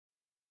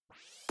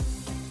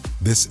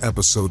This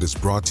episode is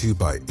brought to you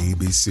by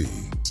ABC.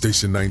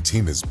 Station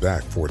 19 is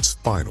back for its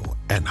final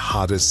and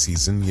hottest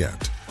season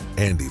yet.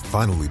 Andy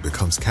finally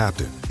becomes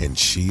captain, and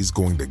she's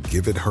going to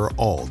give it her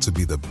all to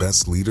be the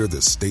best leader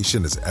the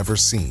station has ever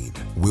seen.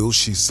 Will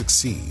she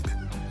succeed?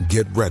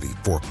 Get ready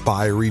for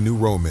fiery new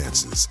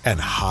romances and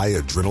high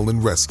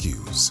adrenaline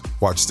rescues.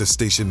 Watch the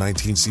Station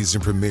 19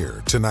 season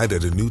premiere tonight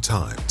at a new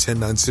time,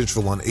 10/9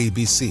 Central on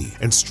ABC,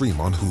 and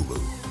stream on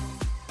Hulu.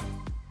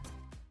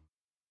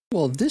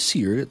 Well, this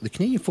year, the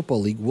Canadian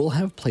Football League will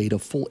have played a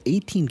full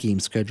 18-game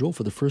schedule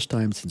for the first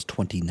time since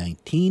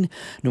 2019.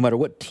 No matter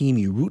what team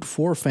you root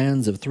for,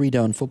 fans of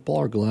three-down football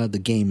are glad the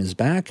game is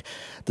back.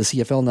 The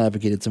CFL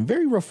navigated some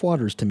very rough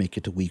waters to make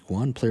it to Week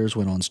 1. Players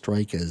went on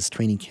strike as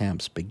training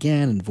camps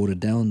began and voted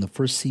down the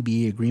first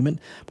CBA agreement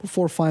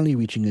before finally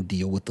reaching a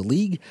deal with the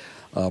league.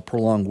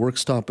 Prolonged work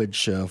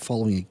stoppage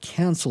following a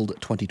cancelled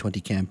 2020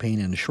 campaign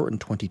and a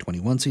shortened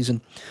 2021 season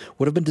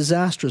would have been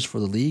disastrous for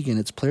the league and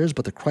its players,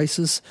 but the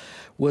crisis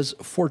was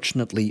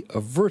fortunately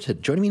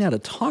averted. Joining me now to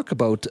talk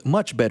about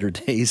much better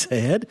days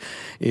ahead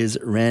is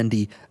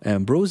Randy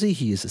Ambrosie.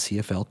 He is the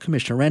CFL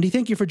Commissioner. Randy,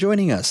 thank you for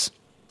joining us.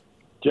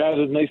 Jazz,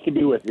 it's nice to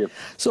be with you.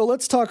 So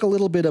let's talk a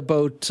little bit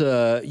about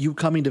you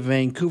coming to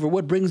Vancouver.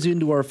 What brings you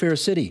into our fair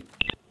city?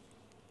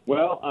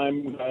 Well,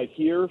 I'm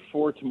here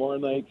for tomorrow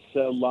night's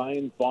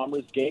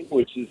Lions-Bombers game,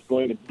 which is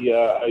going to be,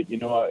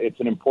 it's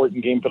an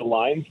important game for the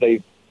Lions.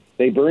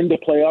 They've earned a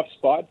playoff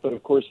spot, but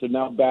of course they're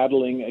now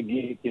battling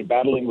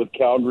with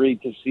Calgary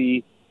to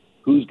see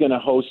who's going to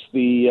host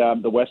the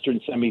Western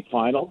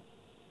semifinal.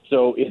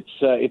 So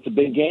it's a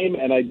big game,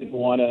 and I didn't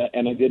want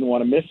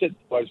to miss it.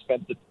 So I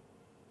spent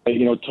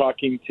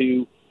talking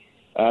to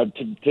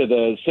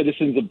the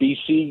citizens of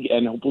BC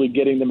and hopefully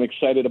getting them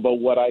excited about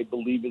what I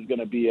believe is going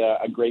to be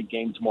a great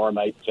game tomorrow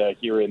night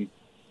here in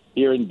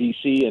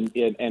BC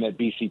and at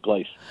BC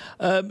Place.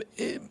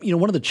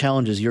 One of the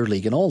challenges your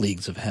league and all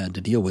leagues have had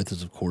to deal with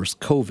is, of course,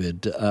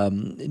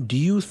 COVID. Do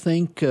you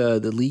think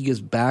the league is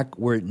back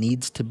where it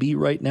needs to be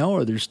right now,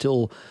 or is it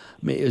still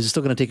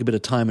going to take a bit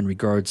of time in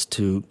regards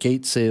to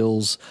gate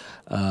sales,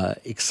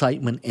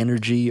 excitement,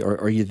 energy?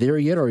 Are you there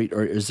yet, or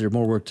is there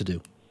more work to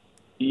do?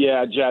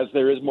 Yeah, Jazz,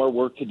 there is more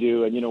work to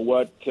do. And you know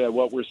what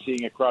we're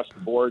seeing across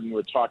the board, and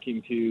we're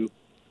talking to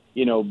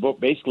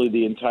basically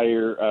the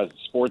entire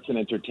sports and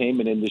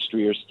entertainment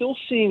industry, are still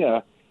seeing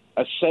a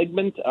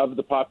segment of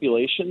the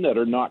population that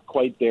are not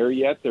quite there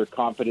yet. Their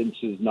confidence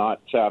is not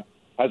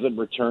hasn't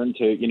returned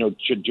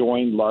to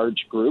join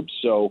large groups.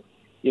 So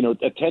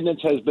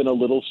attendance has been a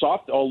little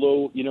soft.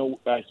 Although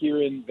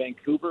here in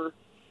Vancouver,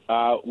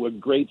 a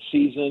great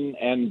season,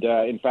 and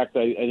in fact,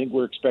 I think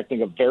we're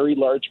expecting a very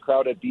large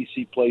crowd at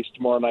BC Place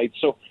tomorrow night.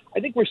 So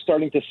I think we're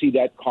starting to see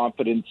that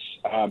confidence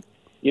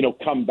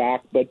come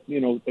back. But,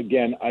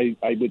 again, I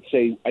would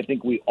say I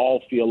think we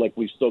all feel like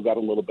we've still got a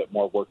little bit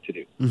more work to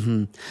do.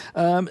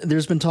 Mm-hmm.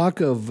 There's been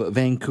talk of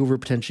Vancouver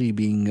potentially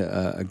being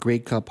a Grey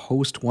Cup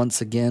host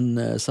once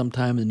again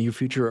sometime in the near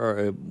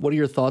future. What are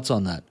your thoughts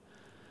on that?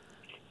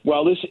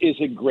 Well, this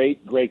is a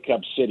great Grey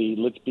Cup city.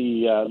 Let's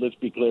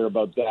be clear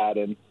about that.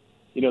 And,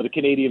 the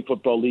Canadian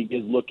Football League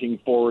is looking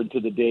forward to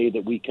the day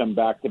that we come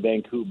back to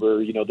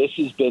Vancouver. This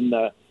has been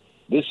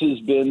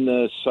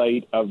the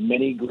site of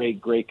many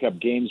great Grey Cup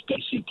games.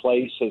 BC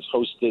Place has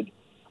hosted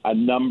a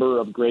number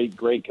of great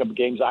Grey Cup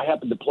games. I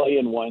happened to play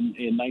in one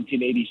in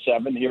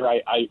 1987. Here,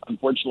 I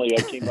unfortunately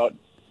came out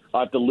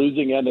at the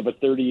losing end of a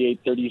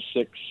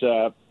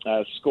 38-36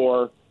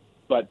 score.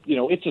 But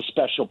it's a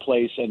special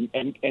place, and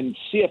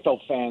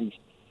CFL fans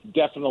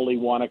definitely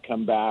want to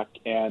come back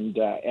and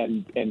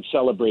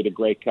celebrate a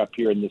Grey Cup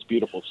here in this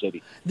beautiful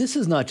city. This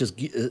is not just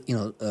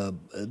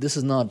this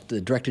is not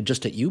directed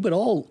just at you, but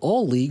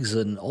all leagues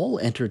and all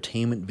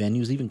entertainment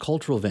venues, even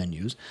cultural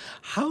venues.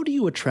 How do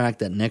you attract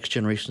that next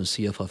generation of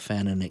CFL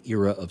fan in an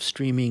era of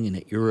streaming, in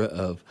an era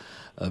of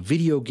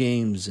video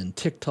games and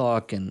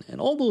TikTok and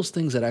all those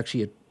things that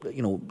actually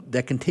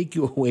that can take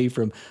you away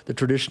from the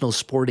traditional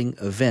sporting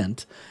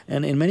event?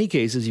 And in many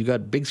cases, you've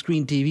got big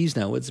screen TVs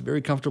now. It's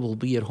very comfortable to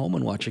be at home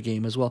and watch a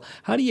game as well.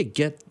 How do you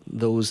get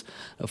those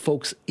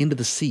folks into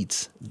the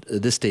seats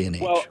this day and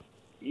age? Well,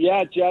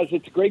 yeah, Jazz,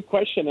 it's a great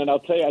question. And I'll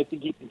tell you, I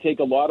think you can take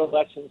a lot of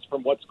lessons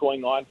from what's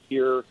going on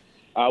here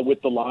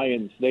with the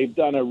Lions. They've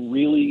done a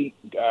really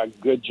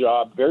good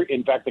job,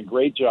 in fact, a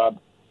great job.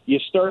 You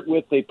start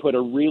with, they put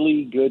a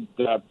really good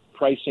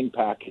pricing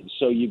package.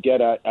 So you get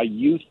a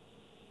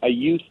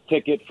youth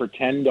ticket for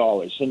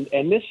 $10,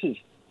 and this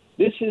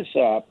is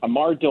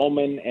Amar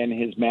Dolman and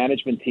his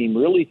management team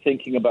really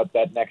thinking about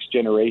that next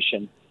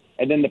generation.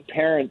 And then the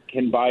parent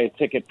can buy a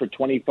ticket for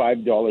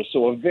 $25.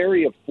 So a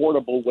very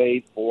affordable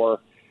way for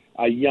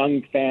a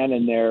young fan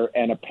in there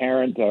and a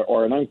parent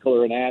or an uncle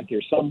or an aunt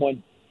or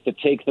someone to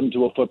take them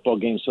to a football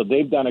game. So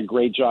they've done a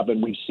great job,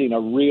 and we've seen a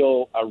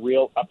real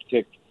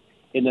uptick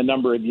in the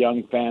number of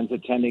young fans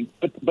attending.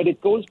 But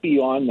it goes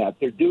beyond that.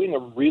 They're doing a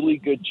really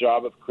good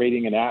job of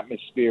creating an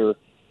atmosphere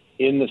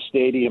in the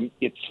stadium.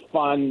 It's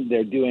fun.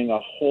 They're doing a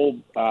whole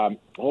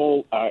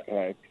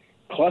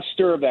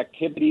cluster of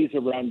activities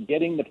around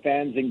getting the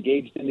fans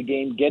engaged in the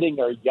game, getting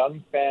our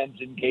young fans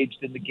engaged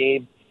in the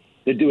game.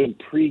 They're doing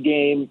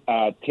pregame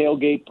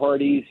tailgate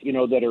parties,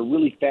 that are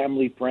really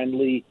family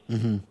friendly.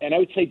 Mm-hmm. And I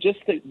would say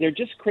they're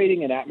just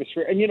creating an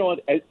atmosphere. And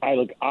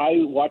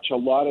I watch a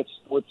lot of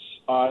sports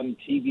on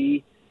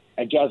TV,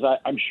 and Jazz,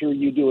 I'm sure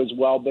you do as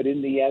well. But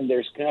in the end,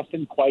 there's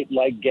nothing quite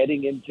like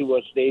getting into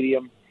a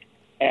stadium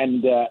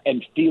and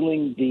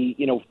feeling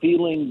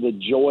the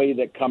joy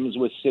that comes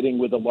with sitting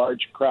with a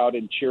large crowd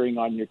and cheering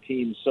on your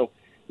team. So,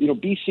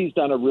 BC's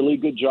done a really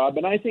good job,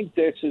 and I think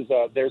there's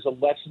a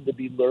lesson to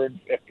be learned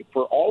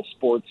for all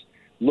sports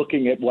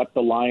looking at what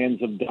the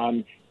Lions have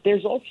done.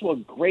 There's also a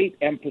great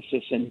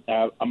emphasis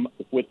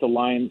with the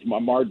Lions,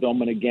 Amar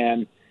Doman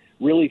again,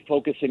 really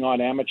focusing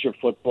on amateur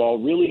football,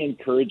 really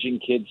encouraging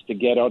kids to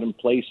get out and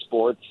play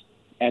sports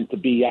and to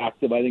be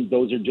active. I think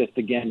those are just,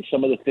 again,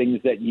 some of the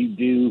things that you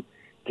do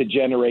to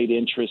generate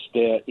interest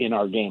in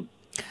our game.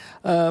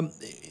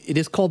 It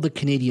is called the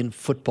Canadian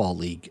Football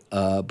League,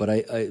 but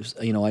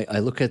I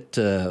look at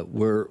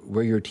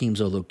where your teams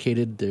are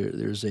located.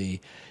 There's a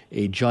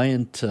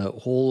giant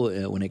hole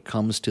when it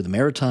comes to the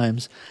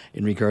Maritimes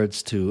in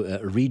regards to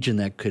a region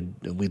that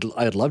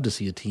I'd love to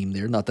see a team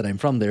there. Not that I'm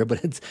from there,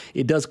 but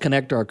it does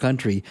connect our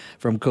country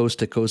from coast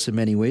to coast in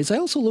many ways. I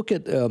also look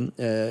at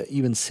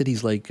even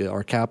cities like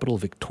our capital,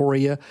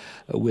 Victoria,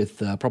 with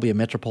probably a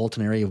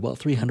metropolitan area of about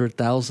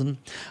 300,000.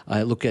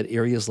 I look at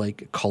areas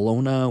like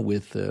Kelowna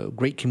with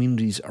great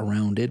communities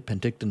around it,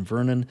 Penticton,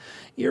 Vernon,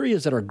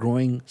 areas that are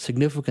growing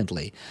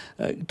significantly.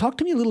 Talk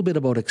to me a little bit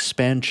about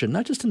expansion,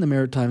 not just in the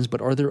Maritimes,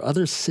 but are there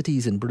other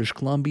cities in British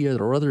Columbia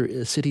or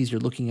other cities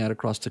you're looking at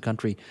across the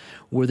country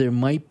where there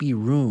might be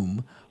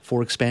room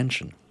for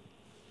expansion?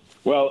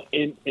 Well,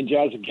 in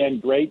Jazz, again,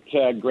 great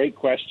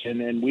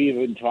question, and we've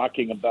been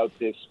talking about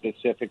this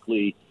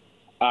specifically.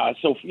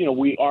 So,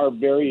 we are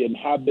very and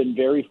have been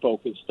very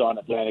focused on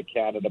Atlantic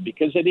Canada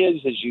because it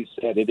is, as you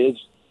said, it is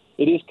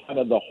kind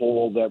of the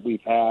hole that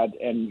we've had,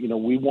 and,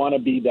 we want to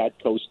be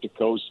that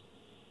coast-to-coast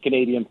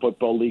Canadian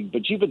Football League.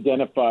 But you've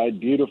identified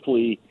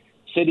beautifully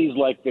cities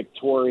like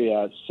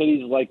Victoria,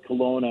 cities like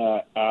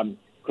Kelowna,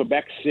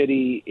 Quebec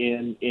City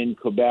in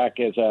Quebec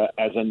as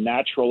a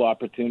natural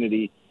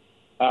opportunity.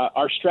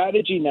 Our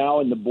strategy now,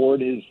 and the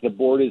board is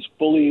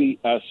fully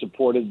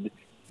supported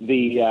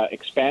the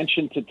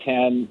expansion to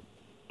 10.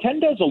 10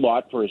 does a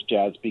lot for us,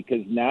 Jazz,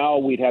 because now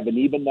we'd have an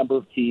even number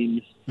of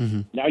teams.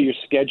 Mm-hmm. Now your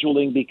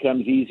scheduling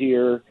becomes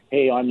easier.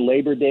 Hey, on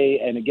Labor Day,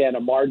 and again,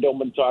 Amar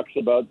Doman talks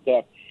about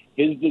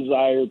his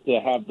desire to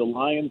have the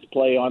Lions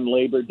play on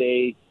Labor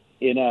Day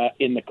in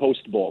the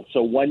Coast Bowl.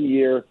 So 1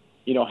 year,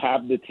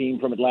 have the team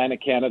from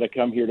Atlantic Canada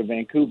come here to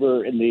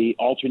Vancouver. In the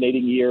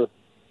alternating year,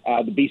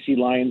 the BC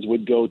Lions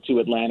would go to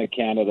Atlantic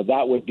Canada.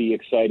 That would be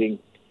exciting.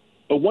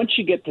 But once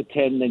you get to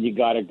 10, then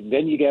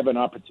you have an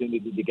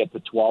opportunity to get to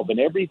 12, and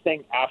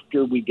everything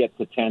after we get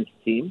to 10th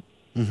team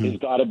mm-hmm. has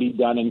got to be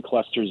done in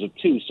clusters of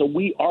 2. So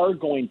we are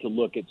going to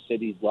look at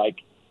cities like,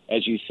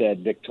 as you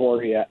said,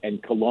 Victoria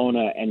and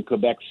Kelowna and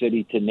Quebec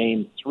City, to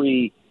name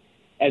 3.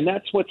 And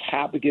that's what's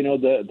happening.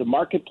 The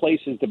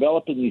marketplace is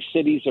developing. These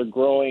cities are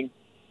growing.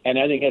 And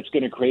I think that's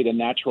going to create a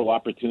natural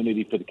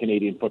opportunity for the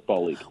Canadian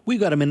Football League. We've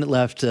got a minute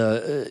left.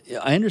 I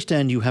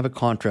understand you have a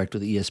contract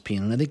with ESPN,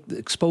 and I think the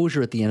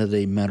exposure at the end of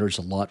the day matters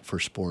a lot for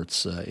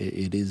sports.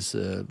 It is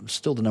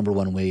still the number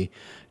one way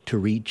to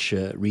reach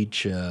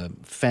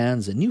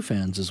fans and new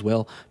fans as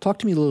well. Talk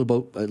to me a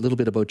little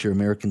bit about your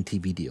American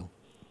TV deal.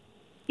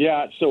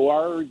 Yeah, so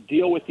our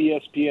deal with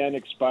ESPN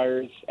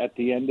expires at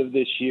the end of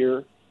this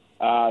year.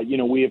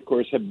 We, of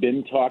course, have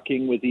been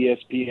talking with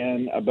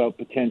ESPN about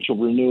potential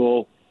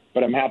renewal.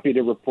 But I'm happy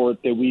to report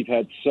that we've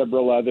had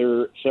several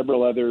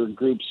other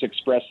groups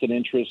express an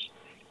interest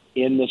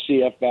in the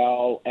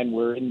CFL, and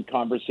we're in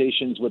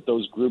conversations with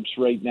those groups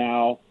right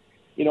now.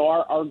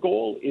 Our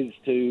goal is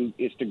to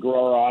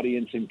grow our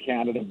audience in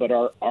Canada, but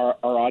our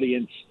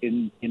audience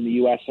in the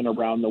U.S. and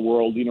around the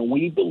world.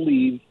 We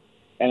believe,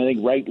 and I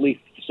think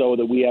rightly so,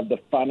 that we have the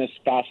funnest,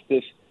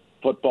 fastest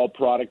football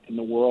product in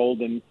the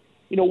world, and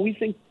we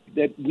think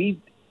that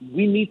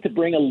we need to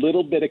bring a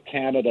little bit of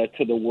Canada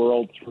to the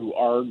world through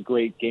our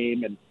great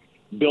game and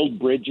build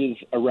bridges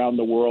around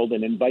the world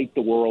and invite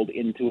the world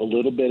into a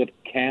little bit of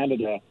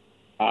Canada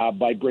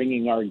by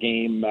bringing our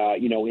game,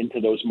 into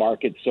those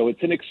markets. So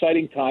it's an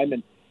exciting time.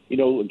 And,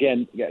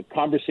 again,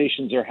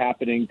 conversations are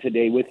happening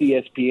today with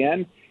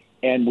ESPN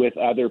and with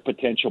other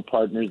potential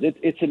partners.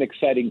 It's an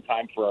exciting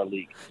time for our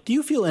league. Do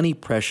you feel any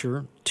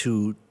pressure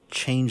to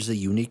change the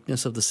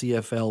uniqueness of the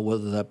CFL,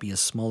 whether that be a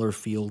smaller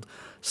field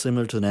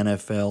similar to an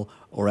NFL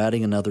or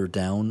adding another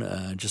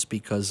down, just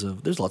because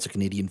there's lots of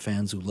Canadian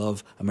fans who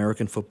love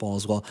American football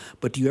as well,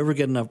 but do you ever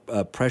get enough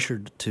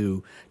pressure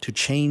to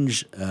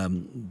change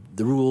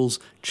the rules,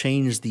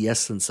 change the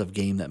essence of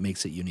game that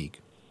makes it unique?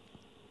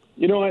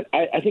 You know what?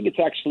 I think it's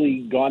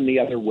actually gone the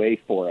other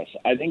way for us.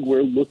 I think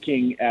we're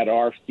looking at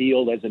our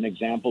field as an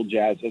example,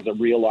 Jazz, as a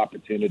real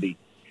opportunity.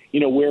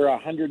 We're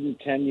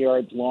 110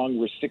 yards long.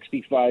 We're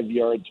 65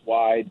 yards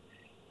wide.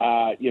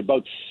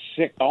 about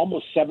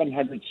almost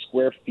 700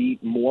 square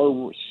feet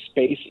more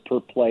space per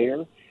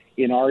player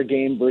in our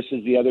game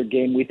versus the other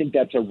game. We think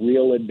that's a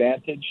real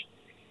advantage.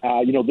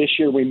 This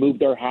year we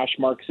moved our hash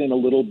marks in a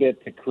little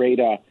bit to create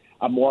a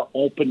more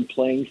open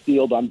playing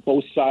field on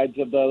both sides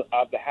of the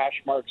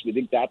hash marks. We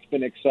think that's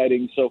been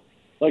exciting. So,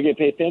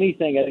 if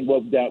anything, I think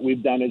what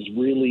we've done is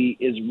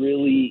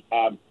really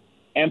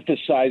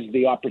emphasize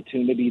the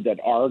opportunity that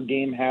our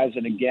game has.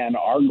 And again,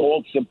 our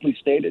goal, simply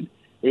stated,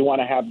 we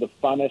want to have the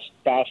funnest,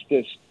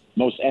 fastest,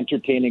 most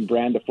entertaining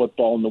brand of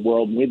football in the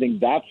world. And we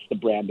think that's the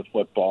brand of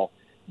football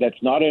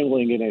that's not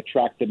only going to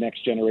attract the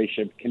next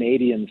generation of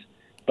Canadians,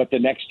 but the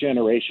next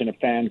generation of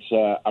fans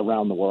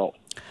around the world.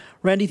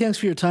 Randy, thanks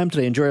for your time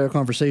today. Enjoy our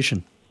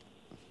conversation.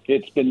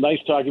 It's been nice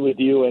talking with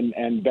you,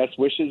 and best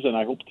wishes, and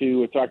I hope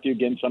to talk to you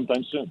again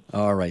sometime soon.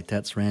 All right,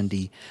 that's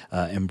Randy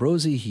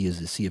Ambrosie. He is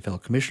the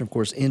CFL Commissioner, of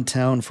course, in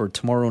town for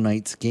tomorrow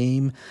night's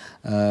game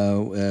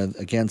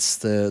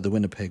against the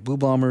Winnipeg Blue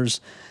Bombers,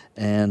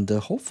 and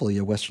hopefully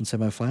a Western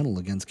semifinal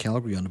against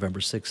Calgary on November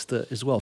 6th as well.